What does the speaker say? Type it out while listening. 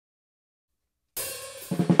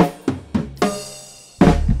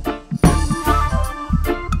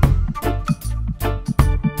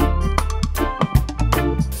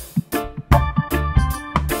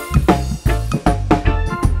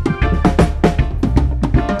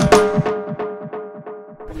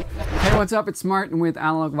what's up? It's Martin with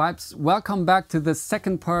Analog Vibes. Welcome back to the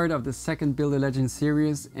second part of the second Build a Legend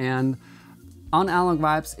series. And on Analog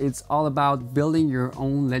Vibes, it's all about building your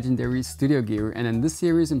own legendary studio gear. And in this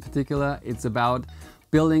series in particular, it's about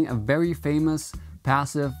building a very famous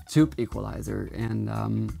passive tube equalizer.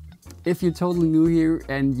 And if you're totally new here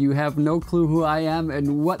and you have no clue who I am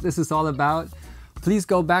and what this is all about, please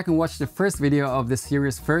go back and watch the first video of this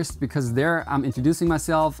series first, because there I'm introducing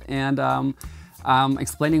myself and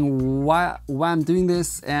explaining why I'm doing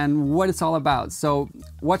this and what it's all about. So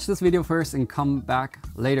watch this video first and come back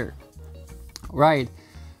later. Right.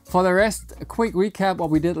 For the rest, a quick recap what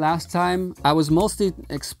we did last time. I was mostly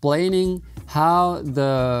explaining how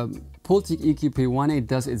the Pultec EQP-1A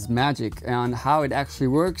does its magic and how it actually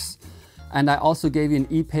works. And I also gave you an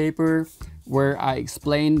e-paper where I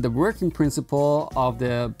explained the working principle of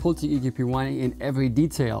the Pultec EQP-1A in every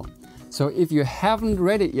detail. So if you haven't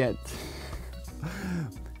read it yet,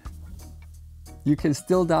 you can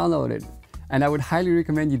still download it, and I would highly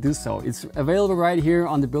recommend you do so. It's available right here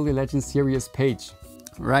on the Build a Legend series page.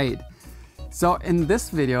 Right. So in this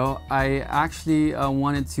video, I actually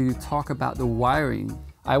wanted to talk about the wiring.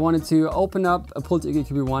 I wanted to open up a Pultec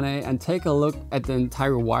EQP-1A and take a look at the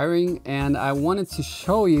entire wiring, and I wanted to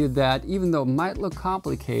show you that even though it might look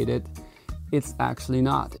complicated, it's actually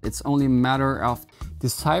not. It's only a matter of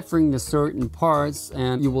deciphering the certain parts,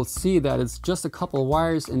 and you will see that it's just a couple of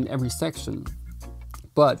wires in every section.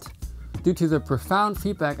 But due to the profound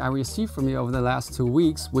feedback I received from you over the last 2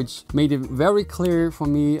 weeks, which made it very clear for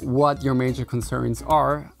me what your major concerns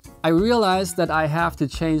are, I realized that I have to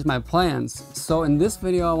change my plans. So in this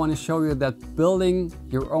video, I want to show you that building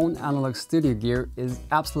your own analog studio gear is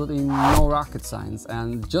absolutely no rocket science.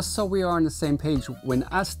 And just so we are on the same page, when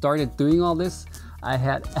I started doing all this, I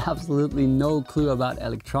had absolutely no clue about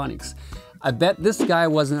electronics. I bet this guy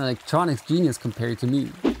was an electronics genius compared to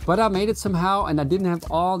me. But I made it somehow, and I didn't have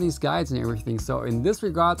all these guides and everything. So in this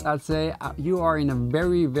regard, I'd say you are in a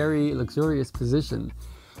very, very luxurious position.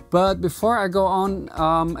 But before I go on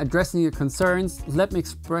addressing your concerns, let me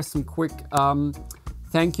express some quick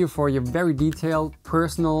thank you for your very detailed,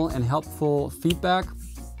 personal and helpful feedback.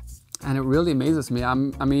 And it really amazes me.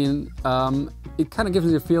 It kind of gives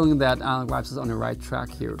me the feeling that Analog Vibes is on the right track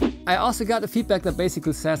here. I also got the feedback that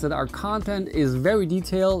basically says that our content is very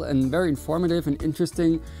detailed and very informative and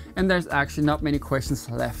interesting, and there's actually not many questions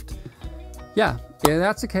left. Yeah, if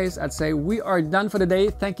that's the case, I'd say we are done for the day.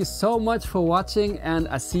 Thank you so much for watching, and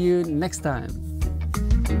I'll see you next time.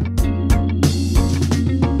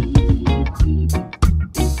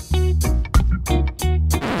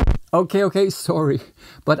 Okay, sorry,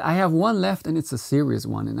 but I have one left and it's a serious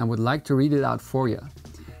one, and I would like to read it out for you.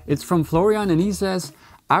 It's from Florian, and he says,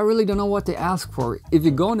 I really don't know what to ask for. If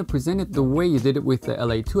you're going to present it the way you did it with the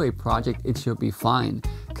LA2A project, it should be fine.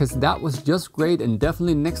 Because that was just great and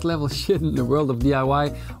definitely next level shit in the world of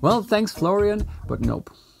DIY. Well, thanks Florian, but nope.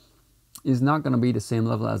 It's not going to be the same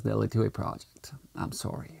level as the LA2A project. I'm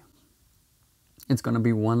sorry. It's going to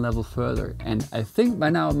be one level further. And I think by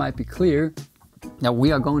now it might be clear that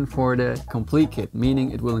we are going for the complete kit,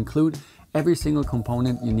 meaning it will include every single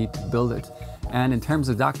component you need to build it. And in terms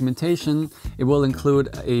of documentation, it will include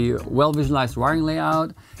a well-visualized wiring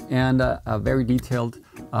layout and a very detailed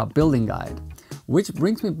building guide. Which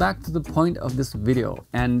brings me back to the point of this video.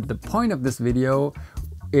 And the point of this video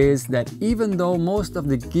is that even though most of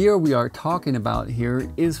the gear we are talking about here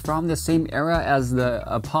is from the same era as the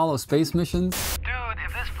Apollo space missions. Dude,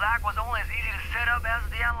 if this flag was only as easy to set up as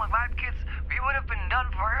the Analog Vibe kits, we would have been done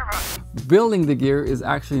forever. Building the gear is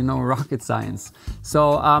actually no rocket science.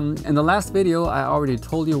 So in the last video, I already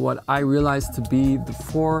told you what I realized to be the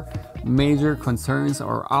 4 major concerns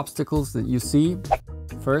or obstacles that you see.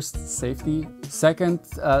 First, safety. Second,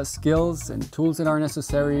 skills and tools that are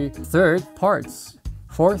necessary. Third, parts.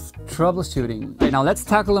 Fourth, troubleshooting. Okay, now let's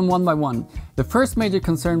tackle them one by one. The first major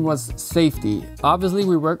concern was safety. Obviously,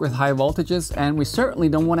 we work with high voltages, and we certainly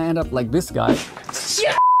don't want to end up like this guy.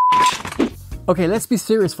 Okay, let's be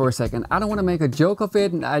serious for a second. I don't want to make a joke of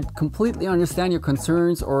it, and I completely understand your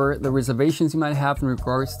concerns or the reservations you might have in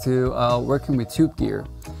regards to working with tube gear.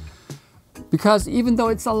 Because even though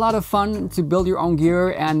it's a lot of fun to build your own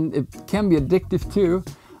gear and it can be addictive too,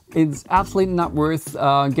 it's absolutely not worth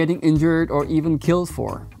getting injured or even killed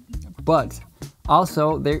for. But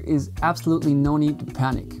also, there is absolutely no need to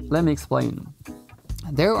panic. Let me explain.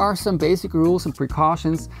 There are some basic rules and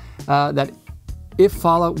precautions that, if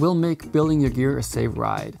followed, will make building your gear a safe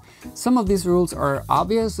ride. Some of these rules are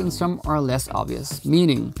obvious and some are less obvious,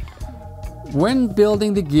 meaning when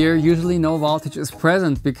building the gear, usually no voltage is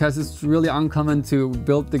present because it's really uncommon to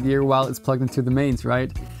build the gear while it's plugged into the mains,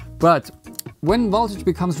 right? But When voltage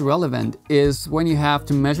becomes relevant is when you have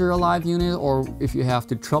to measure a live unit, or if you have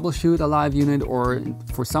to troubleshoot a live unit, or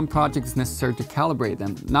for some projects it's necessary to calibrate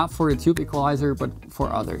them. Not for the tube equalizer, but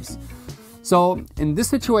for others. So in this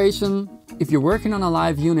situation, if you're working on a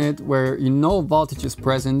live unit where you know voltage is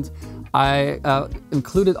present, I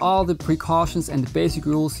included all the precautions and the basic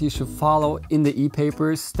rules you should follow in the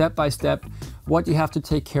e-papers, step by step, what you have to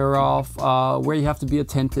take care of, where you have to be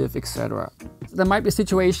attentive, etc. There might be a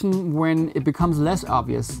situation when it becomes less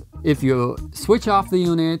obvious. If you switch off the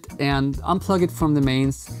unit and unplug it from the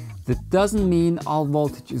mains, that doesn't mean all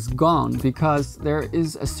voltage is gone, because there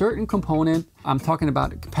is a certain component, I'm talking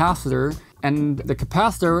about a capacitor, and the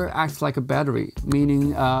capacitor acts like a battery,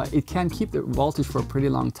 meaning it can keep the voltage for a pretty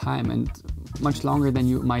long time, and much longer than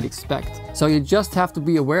you might expect. So you just have to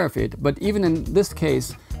be aware of it. But even in this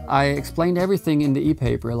case, I explained everything in the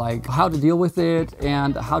e-paper, like how to deal with it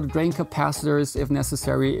and how to drain capacitors if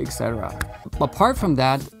necessary, etc. Apart from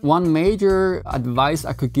that, one major advice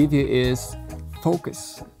I could give you is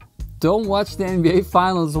focus. Don't watch the NBA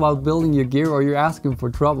finals while building your gear, or you're asking for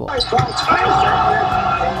trouble.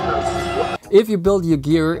 If you build your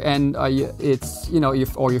gear and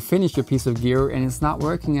you finish your piece of gear and it's not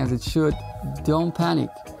working as it should, don't panic.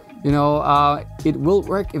 It will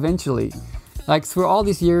work eventually. Like through all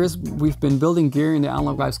these years, we've been building gear in the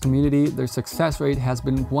analogvibes community. Their success rate has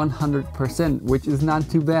been 100%, which is not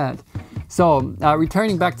too bad. So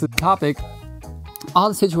returning back to the topic, all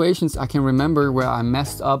the situations I can remember where I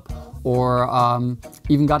messed up or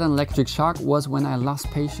even got an electric shock was when I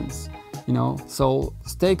lost patience. So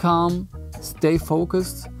stay calm, stay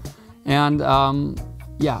focused, and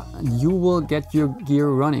you will get your gear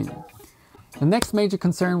running. The next major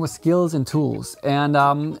concern was skills and tools. And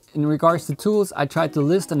in regards to tools, I tried to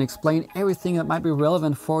list and explain everything that might be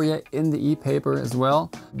relevant for you in the e-paper as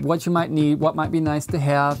well. What you might need, what might be nice to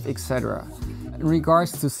have, etc. In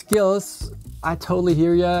regards to skills, I totally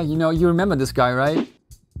hear you. You remember this guy, right?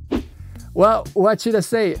 Well, what should I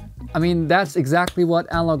say? I mean, that's exactly what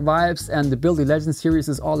analogvibes and the Build Your Legend series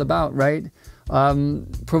is all about, right?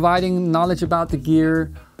 Providing knowledge about the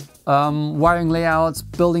gear, wiring layouts,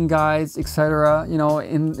 building guides, etc.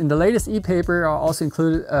 In the latest e-paper, I also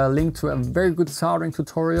included a link to a very good soldering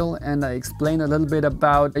tutorial, and I explained a little bit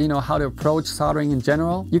about how to approach soldering in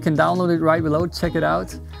general. You can download it right below, check it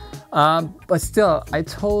out. But still, I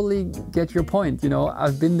totally get your point.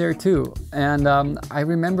 I've been there too. And I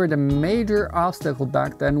remember the major obstacle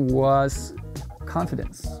back then was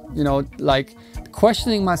confidence. Like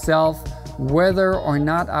questioning myself whether or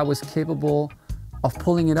not I was capable of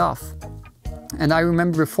pulling it off. And I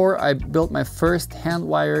remember before I built my first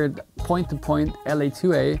hand-wired point-to-point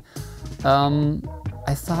LA2A,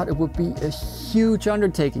 I thought it would be a huge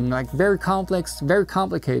undertaking, like very complex, very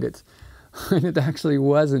complicated. And it actually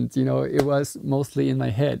wasn't, it was mostly in my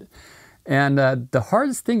head. And the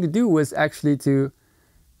hardest thing to do was actually to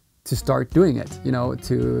start doing it,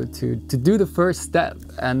 to do the first step.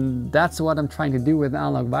 And that's what I'm trying to do with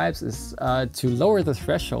analogvibes, is to lower the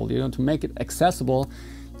threshold, to make it accessible,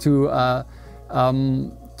 to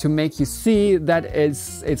make you see that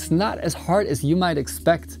it's not as hard as you might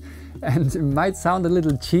expect. And it might sound a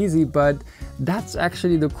little cheesy, but that's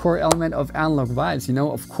actually the core element of analogvibes.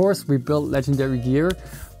 Of course we build legendary gear,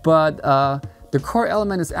 but the core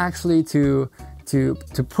element is actually to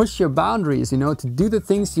push your boundaries, to do the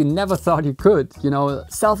things you never thought you could,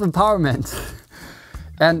 self-empowerment.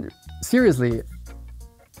 And seriously,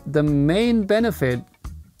 the main benefit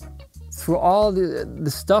through all the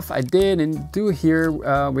stuff I did and do here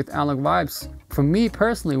with analogvibes, for me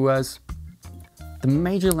personally, was the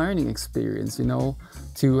major learning experience,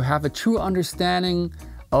 to have a true understanding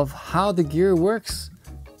of how the gear works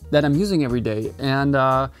that I'm using every day. And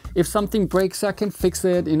if something breaks, I can fix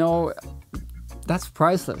it, that's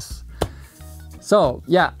priceless. So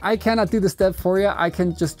yeah, I cannot do the step for you. I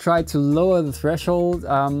can just try to lower the threshold,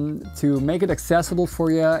 to make it accessible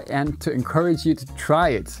for you and to encourage you to try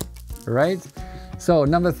it, right? So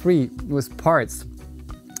number 3 was parts.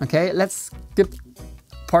 Okay, let's skip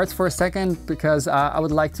parts for a second, because I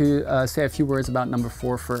would like to say a few words about number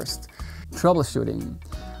 4 first. Troubleshooting.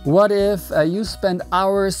 What if you spend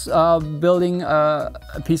hours building a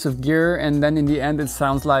piece of gear and then in the end it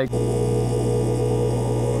sounds like...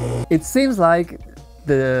 It seems like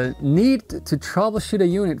the need to troubleshoot a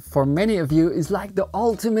unit for many of you is like the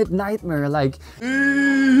ultimate nightmare, like... No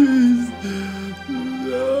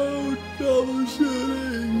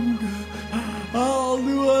troubleshooting. I'll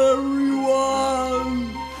do whatever you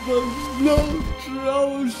want, but no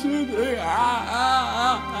troubleshooting.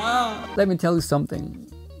 Let me tell you something.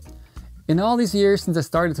 In all these years since I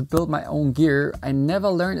started to build my own gear, I never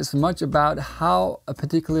learned as much about how a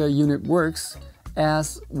particular unit works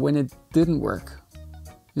as when it didn't work.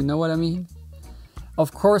 You know what I mean?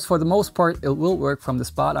 Of course, for the most part, it will work from the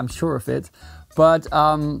spot, I'm sure of it. But,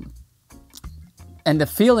 and the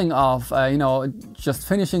feeling of, you know, just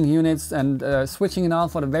finishing units and switching it on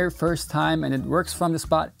for the very first time and it works from the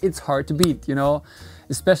spot, it's hard to beat, you know?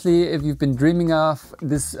 Especially if you've been dreaming of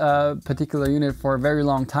this particular unit for a very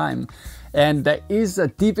long time. And there is a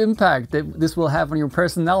deep impact that this will have on your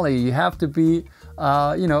personality. You have to be,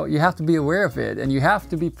 you know, you have to be aware of it and you have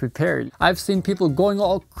to be prepared. I've seen people going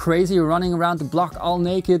all crazy, running around the block all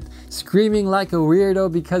naked, screaming like a weirdo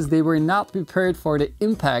because they were not prepared for the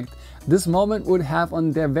impact this moment would have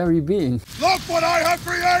on their very being. Look what I have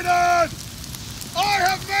created! I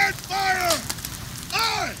have made fire!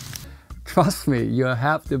 Trust me, you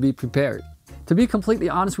have to be prepared. To be completely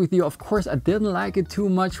honest with you, of course, I didn't like it too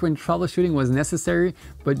much when troubleshooting was necessary,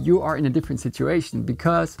 but you are in a different situation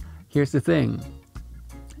because here's the thing,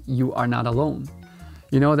 you are not alone.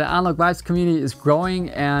 You know, the Analog Vibes community is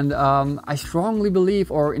growing and I strongly believe,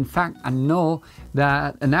 or in fact, I know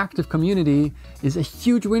that an active community is a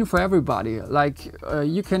huge win for everybody. Like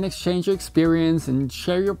you can exchange your experience and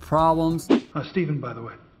share your problems. Stephen, by the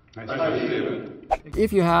way. Hi, Stephen.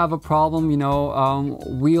 If you have a problem, you know,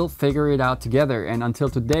 we'll figure it out together. And until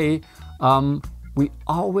today, we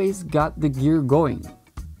always got the gear going.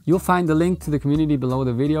 You'll find the link to the community below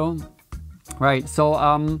the video. Right, so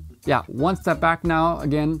yeah, one step back now,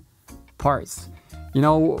 again, parts. You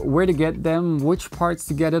know, where to get them, which parts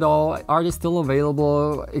to get it all, are they still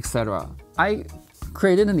available, etc. I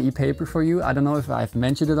created an e-paper for you. I don't know if I've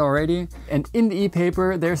mentioned it already. And in the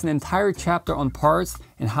e-paper, there's an entire chapter on parts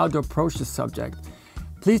and how to approach the subject.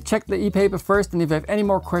 Please check the e-paper first, and if you have any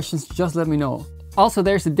more questions, just let me know. Also,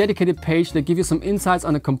 there's a dedicated page that gives you some insights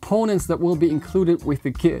on the components that will be included with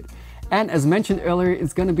the kit. And as mentioned earlier,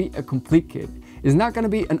 it's going to be a complete kit. It's not going to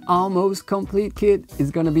be an almost complete kit,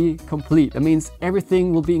 it's going to be complete. That means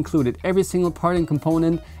everything will be included, every single part and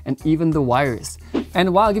component, and even the wires.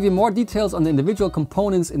 And while I'll give you more details on the individual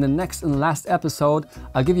components in the next and last episode,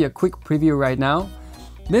 I'll give you a quick preview right now.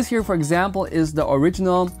 This here, for example, is the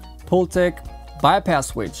original Pultec bypass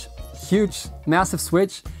switch. Huge, massive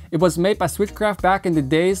switch. It was made by Switchcraft back in the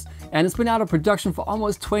days, and it's been out of production for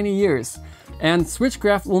almost 20 years. And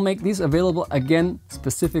Switchcraft will make these available again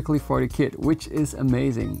specifically for the kit, which is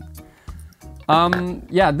amazing.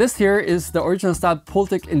 Yeah, this here is the original style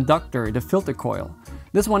Pultec inductor, the filter coil.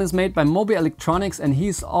 This one is made by Moby Electronics, and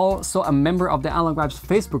he's also a member of the Analog Vibes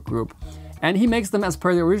Facebook group. And he makes them as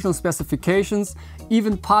per the original specifications,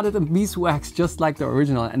 even potted and beeswax just like the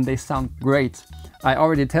original, and they sound great. I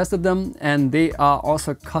already tested them and they are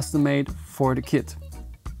also custom made for the kit.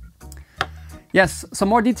 Yes, some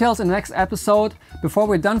more details in the next episode. Before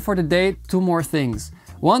we're done for the day, two more things.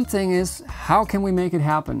 One thing is, how can we make it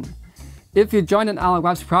happen? If you joined an Analog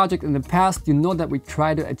Vibes project in the past, you know that we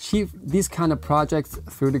try to achieve these kind of projects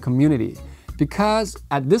through the community. Because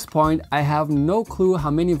at this point, I have no clue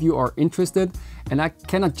how many of you are interested, and I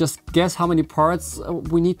cannot just guess how many parts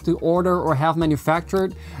we need to order or have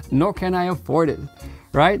manufactured, nor can I afford it.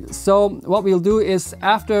 Right? So what we'll do is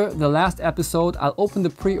after the last episode, I'll open the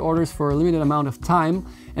pre-orders for a limited amount of time,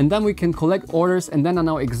 and then we can collect orders, and then I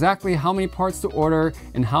know exactly how many parts to order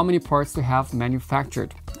and how many parts to have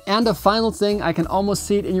manufactured. And the final thing, I can almost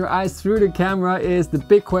see it in your eyes through the camera, is the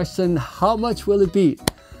big question, how much will it be?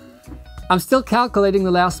 I'm still calculating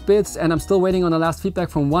the last bits and I'm still waiting on the last feedback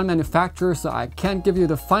from one manufacturer, so I can't give you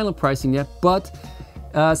the final pricing yet, but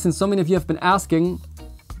since so many of you have been asking,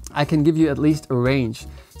 I can give you at least a range.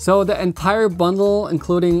 So the entire bundle,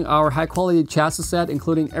 including our high quality chassis set,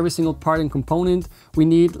 including every single part and component we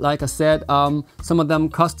need, like I said, some of them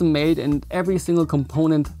custom made, and every single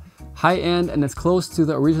component high end and as close to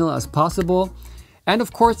the original as possible. And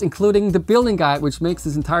of course, including the building guide, which makes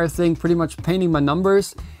this entire thing pretty much painting by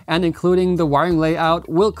numbers, and including the wiring layout,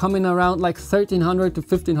 will come in around like 1,300 to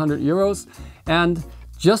 1,500 euros. And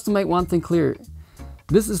just to make one thing clear,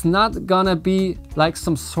 this is not gonna be like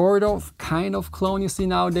some sort of kind of clone you see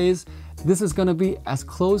nowadays. This is gonna be as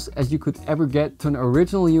close as you could ever get to an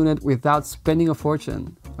original unit without spending a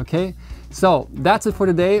fortune, okay? So that's it for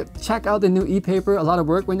today. Check out the new e-paper, a lot of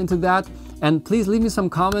work went into that. And please leave me some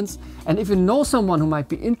comments. And if you know someone who might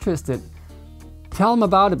be interested, tell them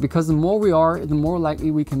about it, because the more we are, the more likely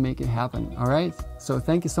we can make it happen, all right? So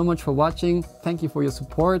thank you so much for watching. Thank you for your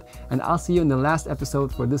support, and I'll see you in the last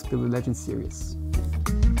episode for this Build Legends series.